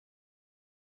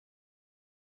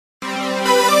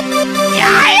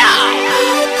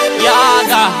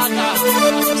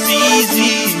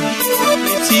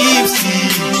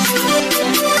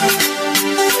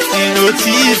Tino,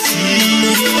 Tipsy.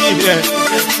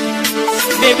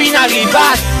 Baby na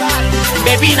reverse,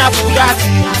 baby na Bugatti.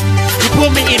 You put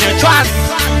me in a trance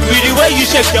with the way you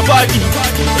shake your body.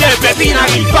 Yeah, baby na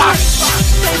reverse,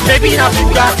 baby na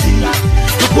Bugatti.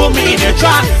 You put me in a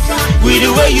trance with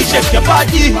the way you shake your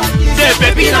body. Yeah,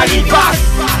 baby na reverse,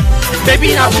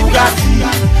 baby na Bugatti.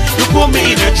 You put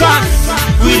me in a trance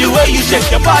with the way you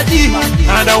shake your body.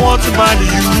 And I want to marry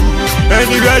you.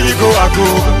 Anywhere you go, I go.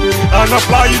 And I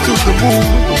fly you to the moon.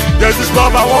 There's this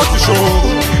love I want to show.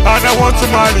 And I want to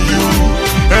marry you.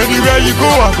 Anywhere you go,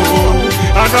 I go.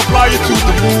 And I fly you to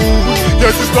the moon.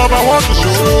 There's this love I want to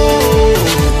show.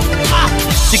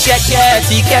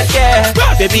 Tikeke,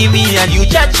 baby me and you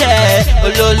chache.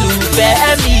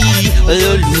 Olólùfẹ́ mi.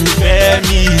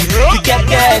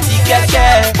 Tikeke,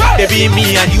 baby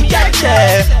me and you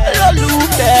chache.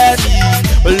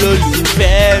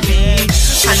 Olólùfẹ́ mi.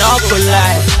 I not gonna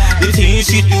lie, the things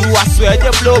you do, I swear they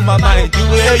blow my mind. The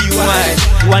way you whine,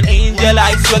 you an angel,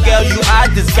 I swear, girl, you are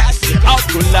disgusting. Not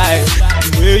gonna lie,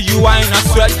 the way you whine, I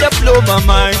swear they blow my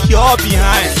mind. You're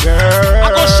behind, girl. I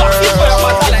gon' shock you for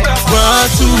your talent. 1,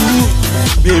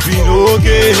 2, baby no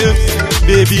games,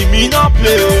 baby me not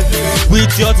play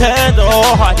with your tender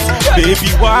heart.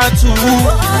 Baby 1,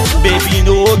 2, baby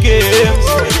no games,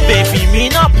 baby me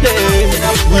not play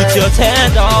with your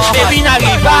tender heart. Baby na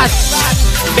reverse,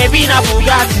 baby na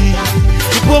Bugatti.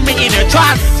 You put me in a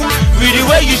trance with the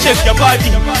way you shake your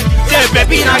body. Say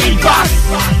baby na reverse,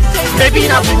 baby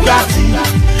na Bugatti.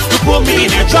 You put me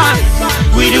in a trance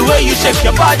with the way you shake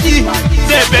your body.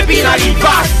 Say baby na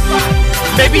reverse,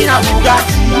 baby na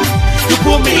Bugatti. You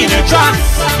put me in a trance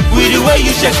with the way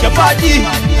you shake your body.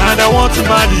 And I want to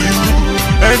marry you.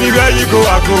 Anywhere you go,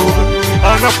 I go.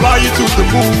 And I fly you to the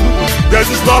moon. There's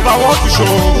this love I want to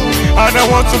show. And I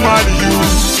want to marry you.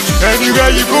 Anywhere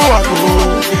you go, I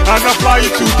go. And I fly you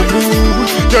to the moon.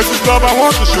 There's this love I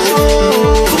want to show.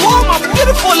 To all my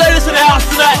beautiful ladies in the house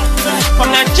tonight, from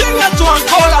Nigeria to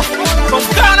Angola, from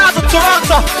Ghana to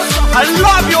Toronto, I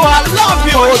love you.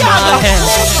 Hold my hand,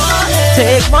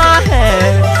 take my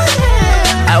hand.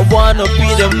 I wanna be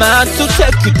the man to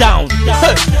take you down.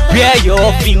 Bear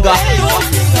your finger,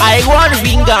 I want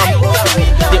ring them.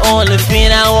 The only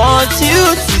thing I want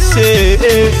you to say,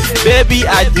 baby,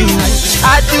 I do.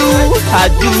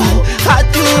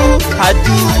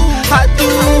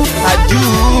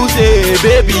 Say,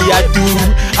 baby, I do.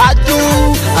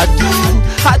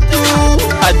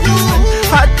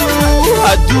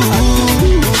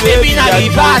 Baby, na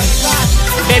reverse,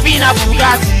 baby, na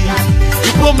Bugatti.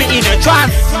 You put me in a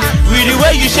trance with the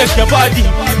way you shake your body.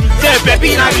 Say,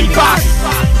 baby, na reverse,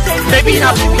 baby,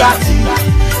 na Bugatti.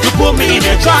 You put me in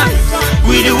a trance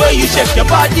with the way you shake your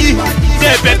body.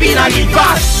 Say, baby, na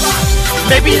reverse,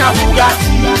 baby, na Bugatti.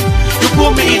 You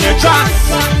put me in a trance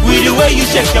with the way you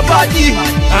shake your body.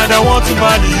 And I want to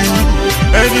marry you.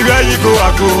 Anywhere you go,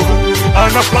 I go.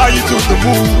 And I fly you to the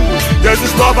moon. There's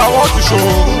this love I want to show.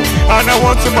 And I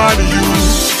want to marry you.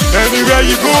 Anywhere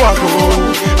you go, I go.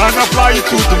 And I fly you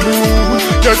to the moon.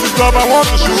 There's this love I want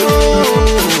to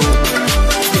show.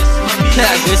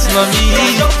 This mommy,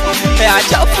 hey, I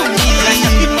jump for me,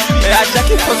 hey, I jack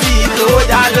it for me. Go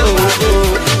down low,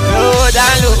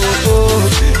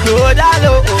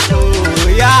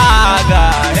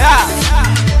 yeah.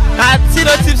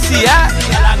 Tino, Tipsy, yeah.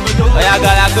 I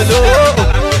gotta go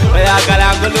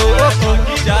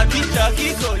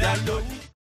low.